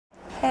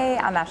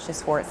I'm Ashley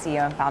Swartz,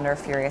 CEO and founder of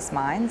Furious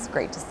Minds.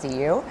 Great to see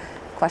you.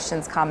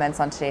 Questions, comments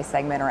on today's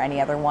segment or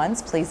any other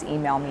ones, please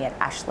email me at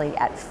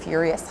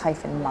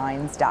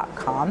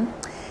ashley@furious-minds.com.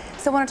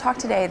 So I want to talk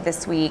today,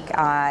 this week,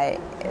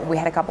 we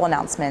had a couple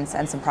announcements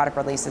and some product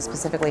releases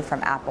specifically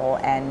from Apple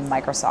and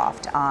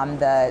Microsoft.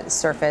 The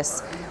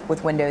Surface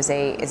with Windows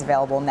 8 is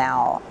available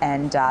now,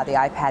 and the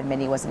iPad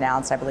mini was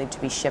announced, I believe, to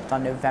be shipped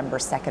on November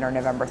 2nd or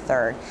November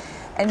 3rd.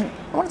 And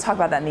I want to talk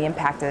about that and the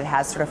impact that it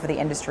has sort of for the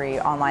industry,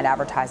 online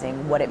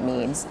advertising, what it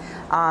means.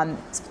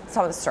 Let's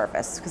start with the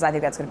Surface, because I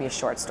think that's going to be a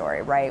short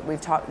story, right?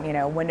 We've talked,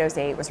 Windows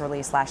 8 was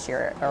released last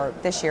year, or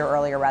this year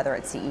earlier rather,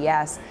 at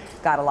CES,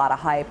 got a lot of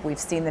hype. We've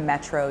seen the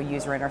Metro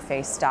user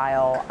interface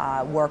style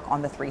work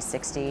on the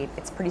 360.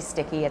 It's pretty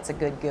sticky, it's a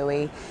good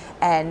GUI,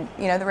 and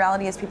the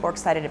reality is people are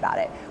excited about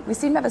it. We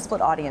seem to have a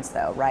split audience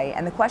though, right?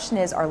 And the question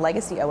is, are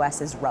legacy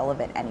OSs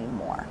relevant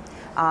anymore?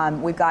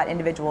 We've got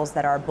individuals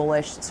that are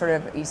bullish,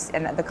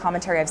 and the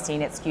commentary I've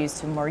seen, it skews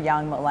to more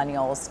young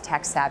millennials,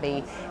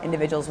 tech-savvy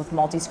individuals with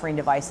multi-screen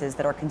devices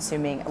that are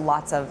consuming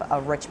lots of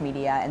rich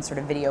media and sort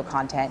of video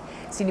content,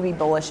 seem to be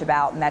bullish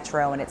about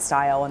Metro and its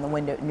style and the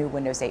new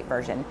Windows 8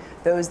 version.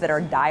 Those that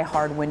are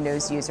die-hard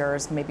Windows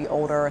users, maybe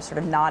older, sort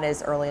of not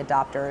as early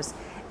adopters,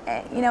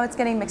 it's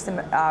getting mixed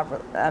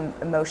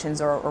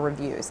emotions or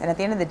reviews. And at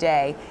the end of the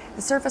day,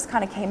 the Surface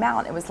kind of came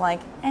out. It was like,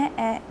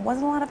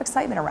 wasn't a lot of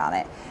excitement around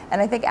it.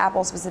 And I think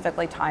Apple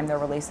specifically timed their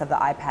release of the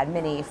iPad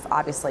mini,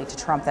 obviously, to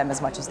trump them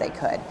as much as they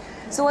could.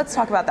 So let's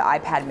talk about the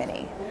iPad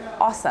mini.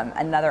 Awesome,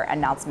 another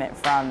announcement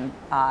from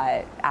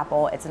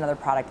Apple. It's another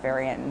product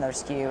variant, another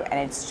SKU, and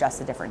it's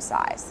just a different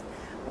size.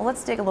 Well,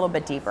 let's dig a little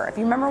bit deeper. If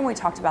you remember when we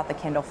talked about the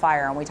Kindle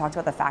Fire and we talked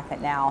about the fact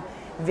that now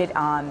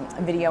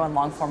video and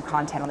long-form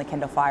content on the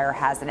Kindle Fire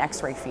has an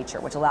X-ray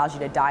feature, which allows you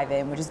to dive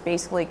in, which is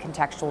basically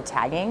contextual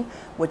tagging,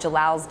 which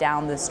allows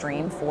down the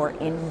stream for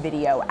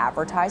in-video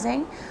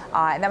advertising.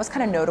 And that was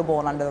kind of notable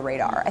and under the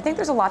radar. I think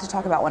there's a lot to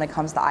talk about when it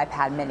comes to the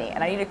iPad mini,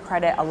 and I need to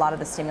credit a lot of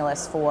the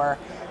stimulus for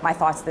my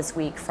thoughts this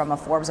week from a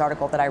Forbes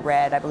article that I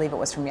read, I believe it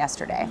was from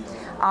yesterday.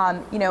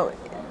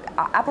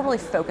 Apple really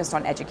focused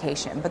on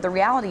education, but the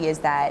reality is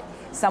that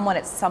someone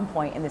at some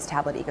point in this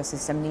tablet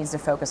ecosystem needs to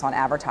focus on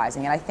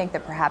advertising, and I think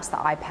that perhaps the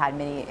iPad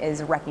mini is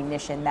a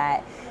recognition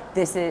that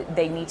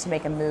they need to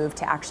make a move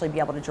to actually be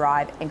able to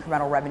drive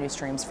incremental revenue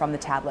streams from the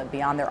tablet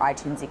beyond their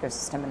iTunes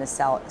ecosystem and the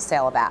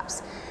sale of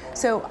apps.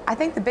 So I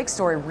think the big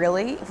story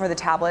really for the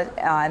tablet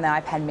and the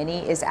iPad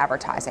mini is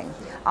advertising.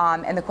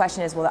 And the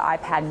question is, will the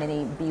iPad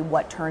mini be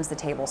what turns the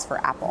tables for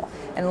Apple?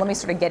 And let me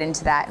sort of get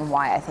into that and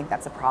why I think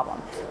that's a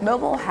problem.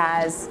 Mobile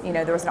has,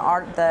 there was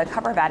the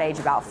cover of Ad Age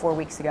about 4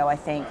 weeks ago, I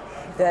think.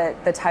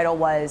 The title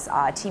was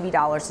TV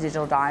dollars to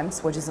digital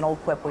dimes, which is an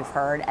old quip we've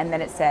heard, and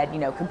then it said,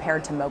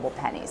 compared to mobile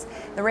pennies.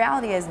 The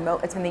reality is,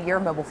 it's been the year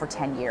of mobile for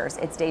 10 years.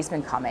 Its day's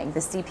been coming. The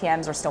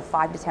CPMs are still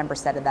 5 to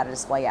 10% of that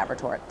display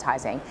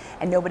advertising,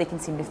 and nobody can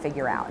seem to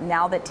figure out.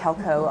 Now that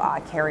telco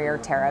carrier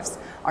tariffs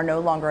are no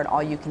longer an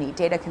all-you-can-eat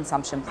data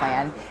consumption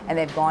plan, and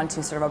they've gone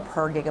to sort of a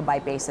per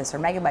gigabyte basis or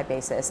megabyte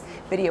basis,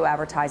 video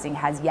advertising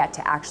has yet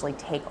to actually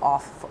take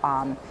off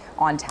on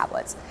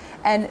tablets.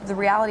 And the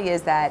reality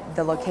is that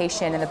the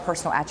location and the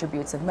personal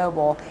attributes of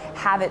mobile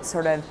have it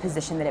sort of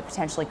positioned that it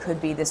potentially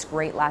could be this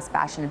great last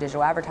bastion of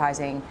digital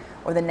advertising,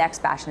 or the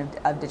next bastion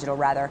of digital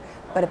rather,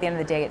 but at the end of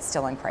the day, it's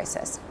still in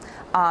crisis.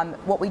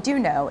 What we do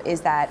know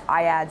is that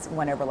iAds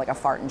went over like a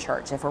fart in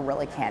church, if we're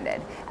really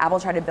candid. Apple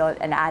tried to build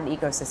an ad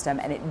ecosystem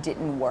and it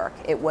didn't work.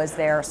 It was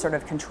their sort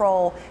of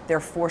control, their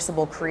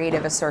forcible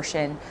creative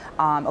assertion,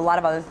 a lot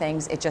of other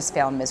things, it just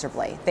failed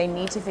miserably. They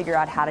need to figure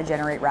out how to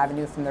generate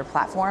revenue from their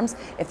platforms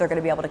if they're going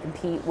to be able to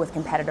compete with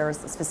competitors,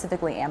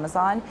 specifically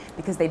Amazon,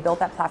 because they built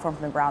that platform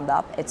from the ground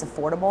up. It's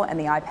affordable, and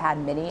the iPad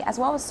mini, as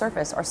well as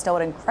Surface, are still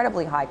at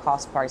incredibly high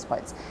cost price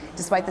points.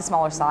 Despite the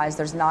smaller size,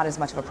 there's not as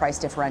much of a price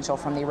differential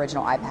from the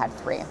original iPad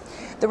 3.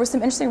 There was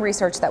some interesting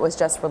research that was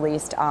just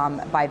released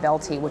by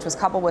Beet, which was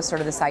coupled with sort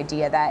of this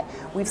idea that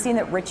we've seen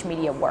that rich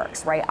media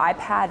works, right?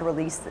 iPad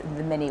released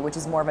the mini, which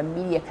is more of a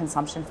media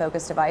consumption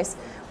focused device.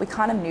 We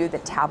kind of knew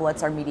that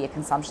tablets are media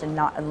consumption,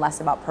 not and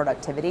less about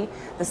productivity.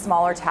 The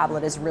smaller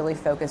tablet is really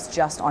focused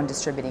just on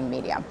distributing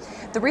media.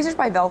 The research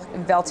by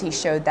Beet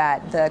showed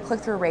that the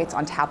click-through rates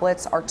on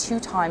tablets are 2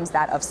 times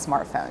that of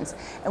smartphones.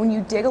 And when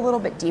you dig a little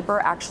bit deeper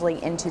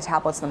actually into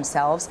tablets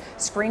themselves,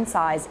 screen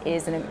size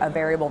is a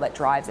variable that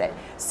drives it.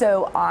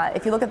 So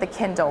if you look at the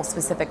Kindle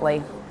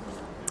specifically,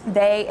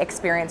 they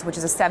experience, which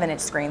is a 7-inch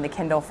screen, the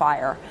Kindle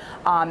Fire,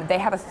 they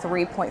have a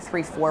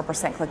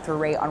 3.34% click-through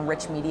rate on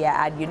rich media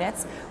ad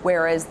units,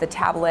 whereas the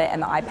tablet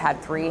and the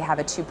iPad 3 have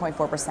a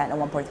 2.4%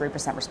 and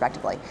 1.3%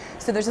 respectively.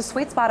 So there's a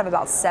sweet spot of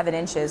about 7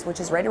 inches, which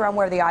is right around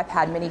where the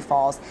iPad mini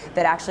falls,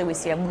 that actually we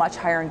see a much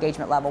higher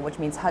engagement level, which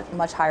means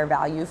much higher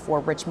value for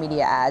rich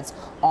media ads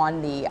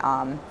on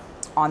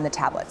the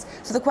tablets.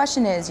 So the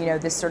question is,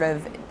 this sort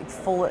of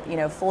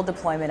full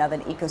deployment of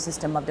an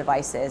ecosystem of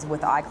devices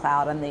with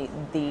iCloud and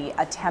the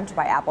attempt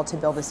by Apple to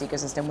build this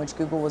ecosystem, which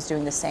Google was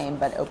doing the same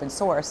but open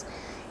source.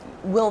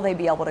 will they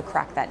be able to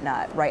crack that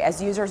nut, right?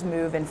 As users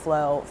move and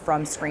flow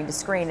from screen to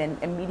screen,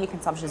 and media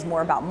consumption is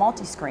more about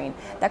multi-screen,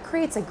 that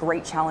creates a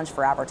great challenge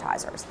for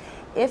advertisers.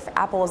 If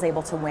Apple is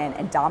able to win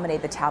and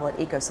dominate the tablet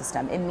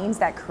ecosystem, it means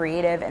that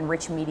creative and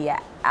rich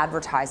media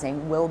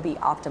advertising will be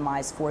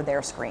optimized for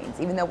their screens.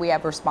 Even though we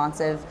have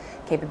responsive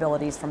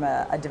capabilities from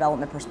a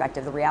development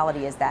perspective, the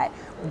reality is that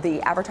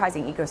the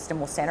advertising ecosystem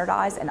will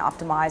standardize and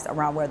optimize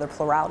around where the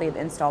plurality of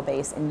install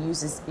base and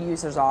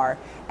users are.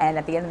 And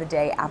at the end of the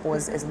day, Apple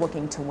is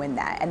looking to win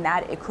that. And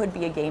that it could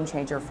be a game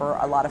changer for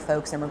a lot of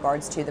folks in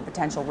regards to the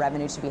potential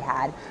revenue to be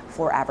had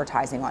for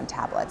advertising on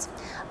tablets.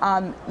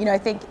 I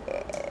think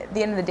at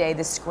the end of the day,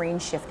 the screen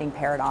shifting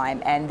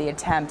paradigm and the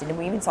attempt, and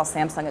we even saw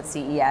Samsung at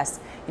CES,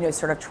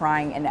 sort of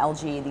trying, and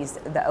LG,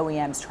 the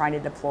OEMs trying to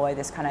deploy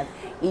this kind of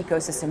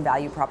ecosystem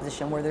value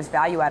proposition where there's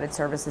value-added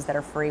services that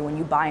are free when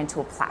you buy into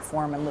a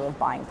platform in lieu of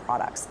buying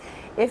products.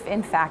 If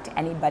in fact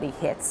anybody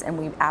hits,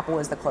 and Apple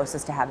is the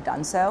closest to have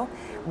done so,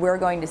 we're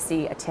going to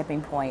see a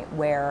tipping point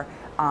where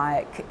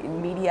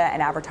media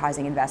and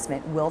advertising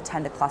investment will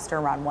tend to cluster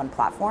around one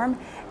platform,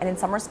 and in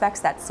some respects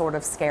that's sort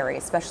of scary,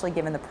 especially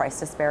given the price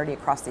disparity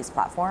across these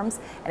platforms.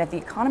 And if the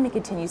economy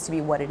continues to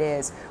be what it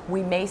is,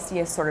 we may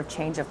see a sort of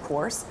change of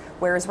course,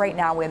 whereas right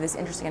now we have this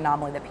interesting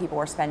anomaly that people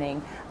are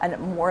spending a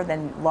more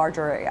than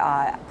larger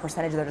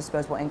percentage of their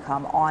disposable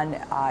income on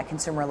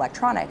consumer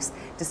electronics,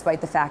 despite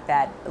the fact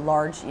that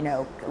large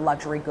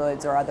luxury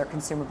goods or other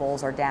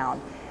consumables are down.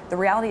 The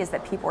reality is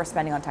that people are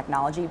spending on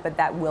technology, but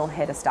that will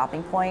hit a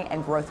stopping point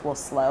and growth will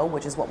slow,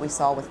 which is what we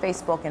saw with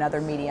Facebook and other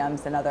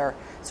mediums and other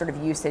sort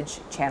of usage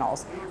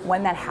channels.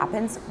 When that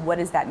happens, what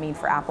does that mean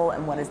for Apple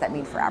and what does that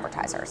mean for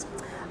advertisers?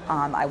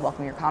 I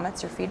welcome your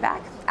comments, your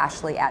feedback.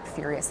 Ashley at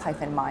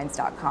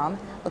furious-minds.com.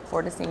 Look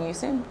forward to seeing you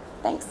soon.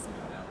 Thanks.